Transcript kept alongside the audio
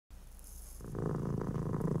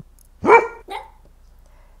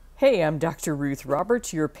Hey, I'm Dr. Ruth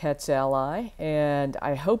Roberts, your pet's ally, and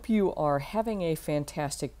I hope you are having a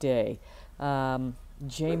fantastic day.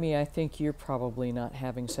 Jamie, I think you're probably not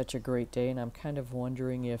having such a great day, and I'm kind of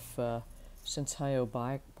wondering if, since Hio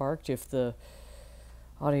barked, if the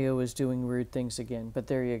audio is doing weird things again, but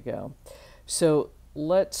there you go. So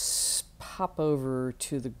let's pop over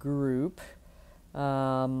to the group.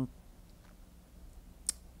 And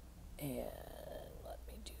let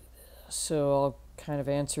me do this. So I'll kind of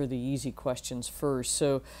answer the easy questions first.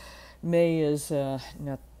 So May is,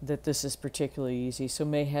 not that this is particularly easy, so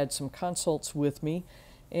May had some consults with me,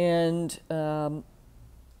 and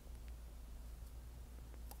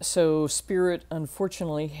so Spirit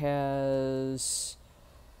unfortunately has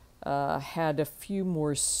had a few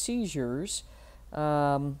more seizures,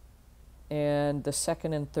 and the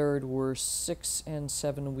second and third were 6 and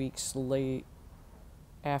 7 weeks late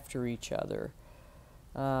after each other.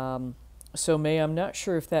 So May, I'm not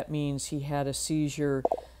sure if that means he had a seizure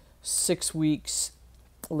 6 weeks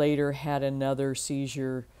later, had another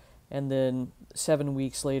seizure, and then 7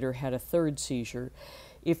 weeks later had a third seizure.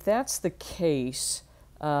 If that's the case,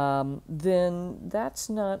 then that's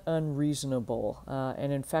not unreasonable.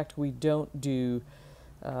 And in fact, we don't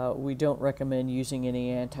recommend using any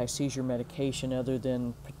anti-seizure medication other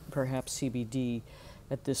than perhaps CBD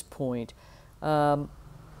at this point. And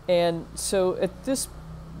so at this,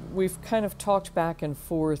 we've kind of talked back and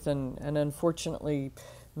forth, and unfortunately,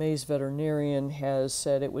 May's veterinarian has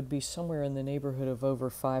said it would be somewhere in the neighborhood of over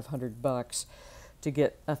 $500 to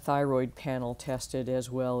get a thyroid panel tested as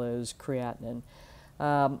well as creatinine.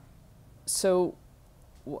 So,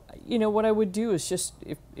 you know, what I would do is just,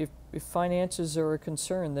 if finances are a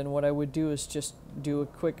concern, then what I would do is just do a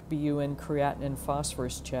quick BUN creatinine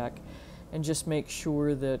phosphorus check and just make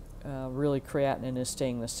sure that really creatinine is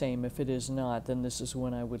staying the same. If it is not, then this is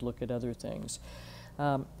when I would look at other things.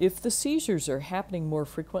 If the seizures are happening more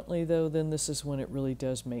frequently, though, then this is when it really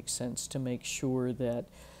does make sense to make sure that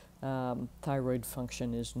thyroid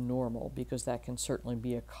function is normal, because that can certainly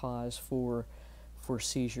be a cause for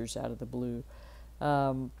seizures out of the blue.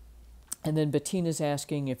 And then Bettina's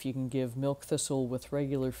asking if you can give milk thistle with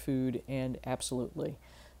regular food, and absolutely.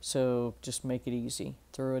 So just make it easy.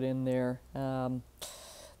 Throw it in there.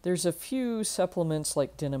 There's a few supplements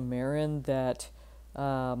like Denamarin that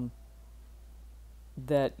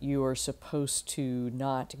that you are supposed to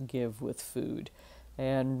not give with food,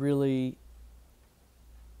 and really,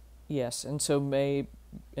 yes. And so May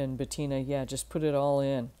and Bettina, yeah, just put it all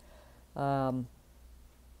in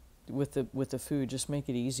with the food. Just make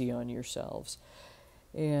it easy on yourselves,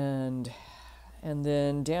 and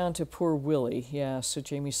then down to poor Willie. Yeah, so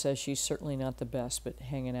Jamie says she's certainly not the best, but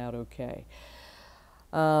hanging out okay.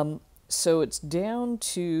 So it's down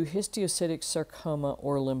to histiocytic sarcoma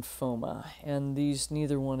or lymphoma, and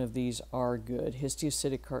neither one of these are good.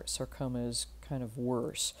 Histiocytic sarcoma is kind of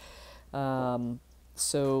worse.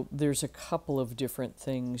 So there's a couple of different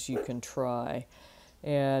things you can try,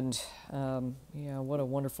 and yeah, what a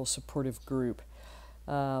wonderful supportive group.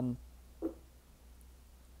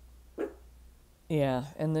 Yeah,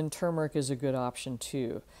 and then turmeric is a good option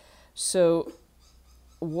too. So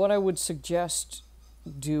what I would suggest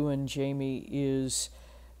doing, Jamie, is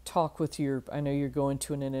talk with I know you're going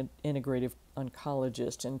to an integrative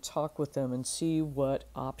oncologist, and talk with them and see what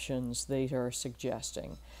options they are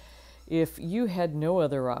suggesting. If you had no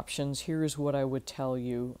other options, here's what I would tell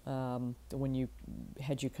you when you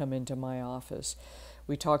come into my office.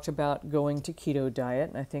 We talked about going to keto diet,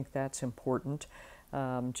 and I think that's important.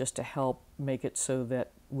 Just to help make it so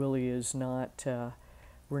that Willie is not,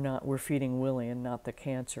 we're feeding Willie and not the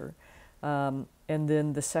cancer. And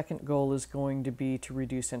then the second goal is going to be to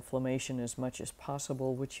reduce inflammation as much as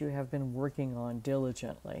possible, which you have been working on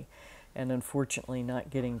diligently, and unfortunately not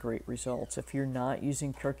getting great results. If you're not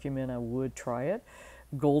using curcumin, I would try it.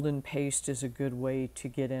 Golden paste is a good way to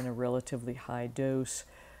get in a relatively high dose,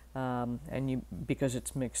 because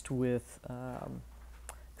it's mixed with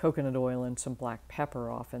coconut oil and some black pepper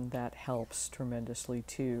often. That helps tremendously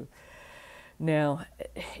too. Now,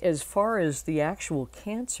 as far as the actual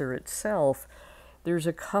cancer itself, there's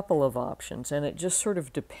a couple of options, and it just sort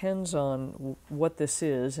of depends on what this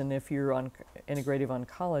is, and if your integrative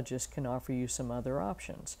oncologist can offer you some other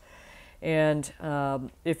options. And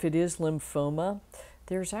if it is lymphoma,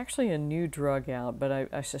 there's actually a new drug out, but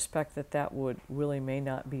I suspect that Willie may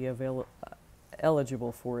not be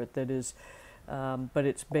eligible for it. That is, but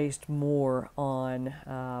it's based more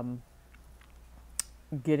on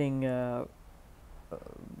getting,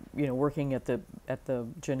 working at the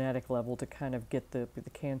genetic level to kind of get the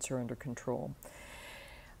cancer under control.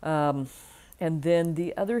 And then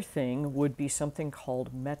the other thing would be something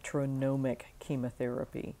called metronomic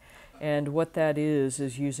chemotherapy. And what that is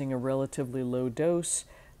using a relatively low dose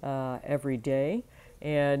every day.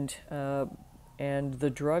 And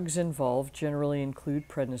the drugs involved generally include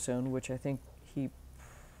prednisone, which I think he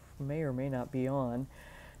may or may not be on,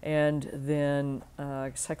 and then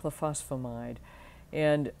cyclophosphamide.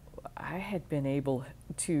 And I had been able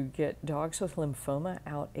to get dogs with lymphoma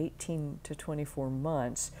out 18 to 24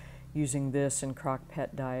 months using this and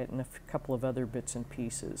CrockPet Diet and a couple of other bits and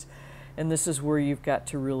pieces. And this is where you've got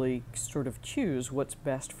to really sort of choose what's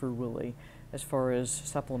best for Willie as far as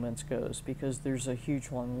supplements goes, because there's a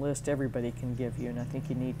huge long list everybody can give you, and I think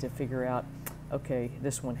you need to figure out, okay,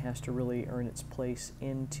 this one has to really earn its place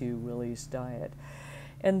into Willie's diet.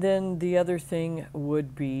 And then the other thing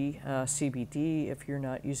would be CBD if you're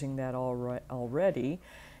not using that already.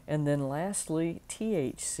 And then lastly,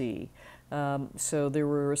 THC. So there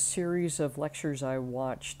were a series of lectures I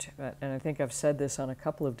watched, and I think I've said this on a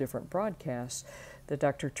couple of different broadcasts, that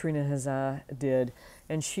Dr. Trina Hazza did,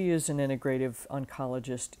 and she is an integrative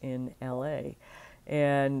oncologist in LA.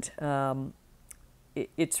 And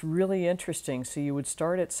it's really interesting. So you would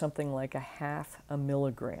start at something like 0.5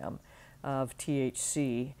 milligram of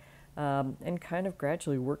THC and kind of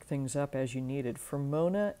gradually work things up as you needed. For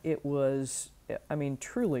Mona, it was, I mean,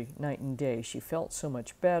 truly night and day. She felt so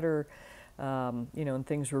much better, and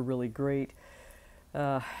things were really great.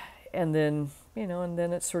 And then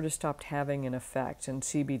it sort of stopped having an effect, and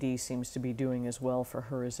CBD seems to be doing as well for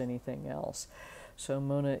her as anything else. So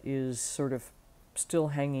Mona is sort of still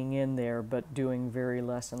hanging in there, but doing very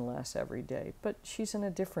less and less every day. But she's in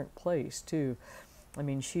a different place too. I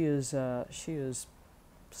mean, she is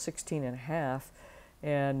 16 and a half,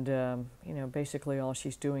 and basically all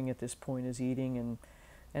she's doing at this point is eating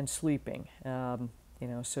and sleeping.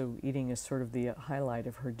 So eating is sort of the highlight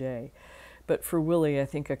of her day. But for Willie, I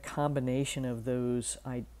think a combination of those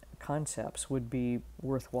concepts would be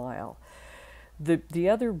worthwhile. The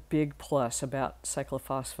other big plus about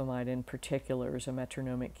cyclophosphamide in particular as a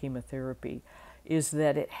metronomic chemotherapy is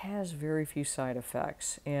that it has very few side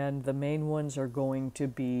effects, and the main ones are going to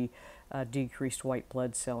be decreased white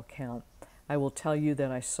blood cell count. I will tell you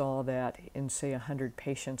that I saw that in, say, 100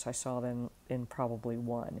 patients, I saw them in probably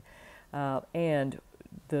one. And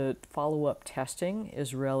the follow-up testing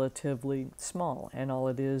is relatively small, and all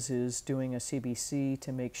it is doing a CBC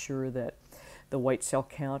to make sure that the white cell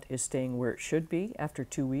count is staying where it should be after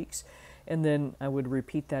 2 weeks, and then I would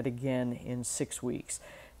repeat that again in 6 weeks.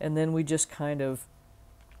 And then we just kind of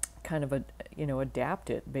adapt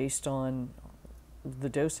it based on the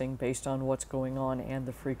dosing, based on what's going on and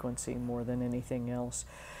the frequency more than anything else.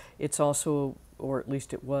 It's also, or at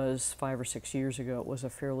least it was 5 or 6 years ago, it was a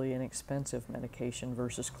fairly inexpensive medication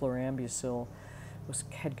versus chlorambucil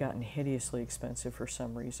had gotten hideously expensive for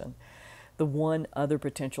some reason. The one other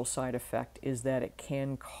potential side effect is that it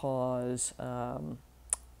can cause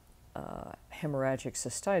hemorrhagic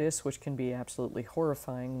cystitis, which can be absolutely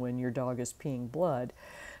horrifying when your dog is peeing blood,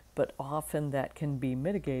 but often that can be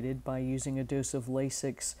mitigated by using a dose of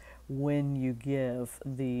Lasix when you give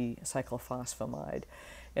the cyclophosphamide.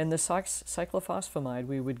 And the cyclophosphamide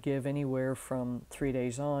we would give anywhere from 3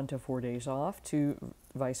 days on to 4 days off, to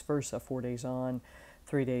vice versa, 4 days on,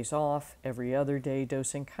 3 days off, every other day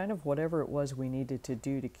dosing, kind of whatever it was we needed to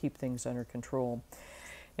do to keep things under control.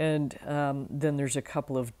 And then there's a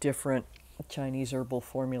couple of different Chinese herbal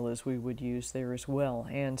formulas we would use there as well,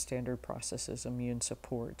 and standard processes, immune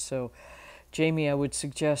support. So, Jamie, I would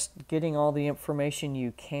suggest getting all the information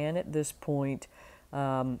you can at this point,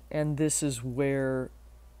 and this is where,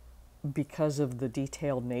 because of the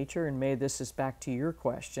detailed nature, and maybe this is back to your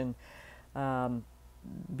question,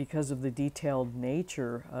 because of the detailed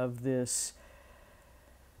nature of this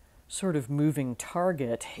sort of moving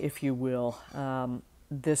target, if you will,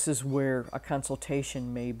 this is where a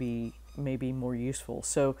consultation may be more useful.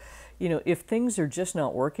 So, if things are just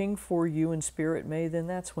not working for you and Spirit May, then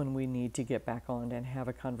that's when we need to get back on and have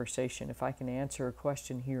a conversation. If I can answer a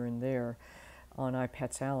question here and there on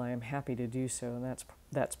iPets Ally, I'm happy to do so, and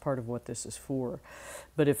that's part of what this is for.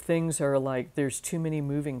 But if things are like there's too many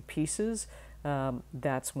moving pieces,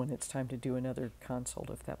 that's when it's time to do another consult,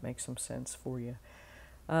 if that makes some sense for you.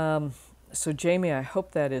 So Jamie, I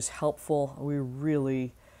hope that is helpful. We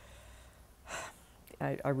really,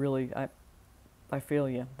 I feel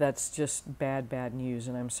you. That's just bad news,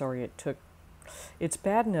 and I'm sorry it took. It's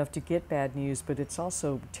bad enough to get bad news, but it's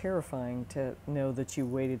also terrifying to know that you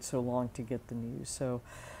waited so long to get the news. So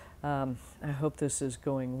I hope this is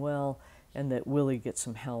going well, and that Willie gets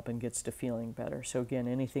some help and gets to feeling better. So again,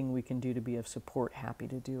 anything we can do to be of support, happy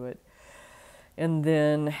to do it. And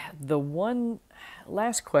then the one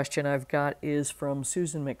last question I've got is from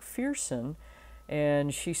Susan McPherson,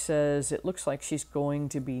 and she says it looks like she's going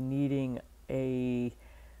to be needing a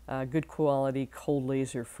good quality cold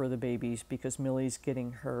laser for the babies because Millie's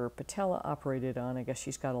getting her patella operated on. I guess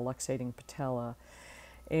she's got a luxating patella.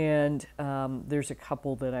 And there's a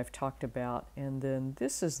couple that I've talked about. And then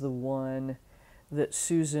this is the one that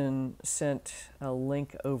Susan sent a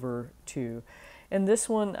link over to. And this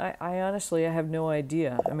one, I honestly, I have no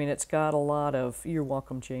idea. I mean, it's got a lot of, you're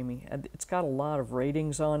welcome, Jamie. It's got a lot of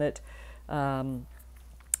ratings on it. And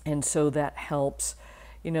so that helps.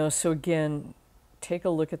 You know, so again, take a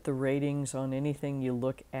look at the ratings on anything you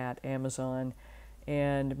look at Amazon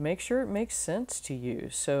and make sure it makes sense to you.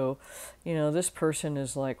 So, you know, this person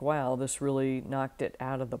is like, wow, this really knocked it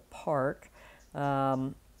out of the park.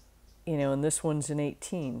 You know, and this one's an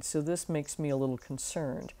 18. So this makes me a little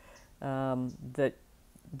concerned that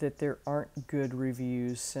there aren't good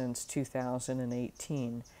reviews since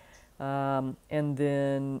 2018. And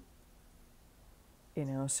then, you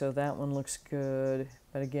know, so that one looks good.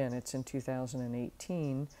 But again, it's in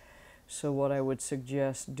 2018. So what I would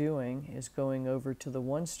suggest doing is going over to the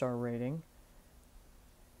 1-star rating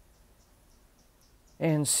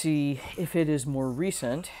and see if it is more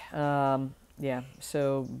recent. Yeah,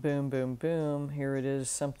 so boom, boom, boom. Here it is,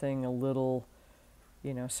 something a little,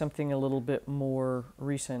 you know, something a little bit more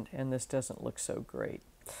recent, and this doesn't look so great.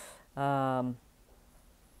 Yeah,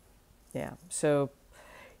 so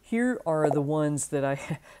here are the ones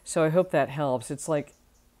that so I hope that helps. It's like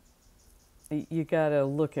you got to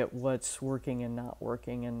look at what's working and not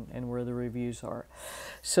working and where the reviews are.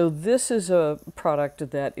 So this is a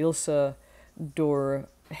product that Ilse Dora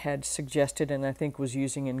had suggested and I think was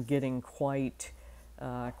using and getting quite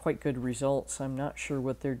good results. I'm not sure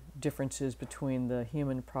what their difference is between the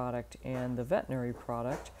human product and the veterinary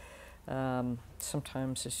product.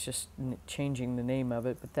 Sometimes it's just changing the name of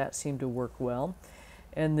it, but that seemed to work well.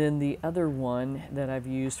 And then the other one that I've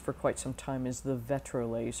used for quite some time is the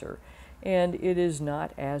Vetro laser. And it is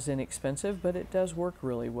not as inexpensive, but it does work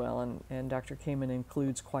really well. And Dr. Kamen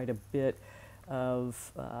includes quite a bit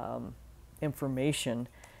of information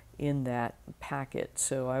in that packet.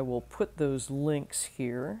 So I will put those links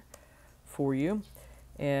here for you.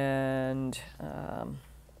 And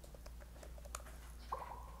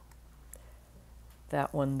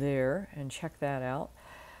that one there, and check that out.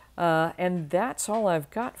 And that's all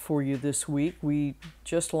I've got for you this week. We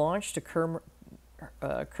just launched a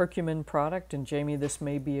curcumin product, and Jamie, this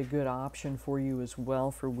may be a good option for you as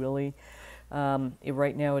well for Willie.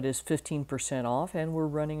 Right now it is 15% off, and we're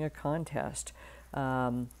running a contest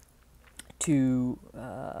to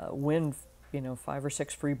win, 5 or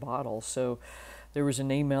 6 free bottles. So there was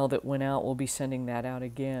an email that went out. We'll be sending that out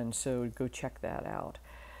again, so go check that out.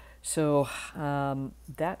 So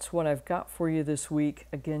that's what I've got for you this week.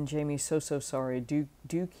 Again, Jamie, so sorry. Do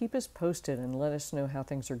keep us posted and let us know how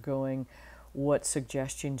things are going, what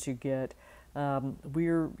suggestions you get.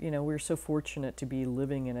 We're so fortunate to be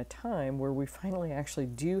living in a time where we finally actually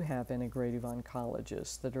do have integrative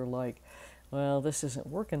oncologists that are like, well, this isn't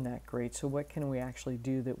working that great, so what can we actually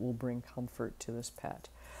do that will bring comfort to this pet?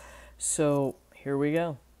 So here we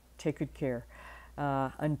go. Take good care.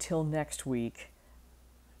 Until next week,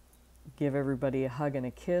 give everybody a hug and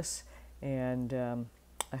a kiss, and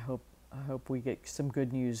I hope we get some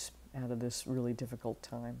good news out of this really difficult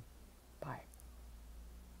time. Bye.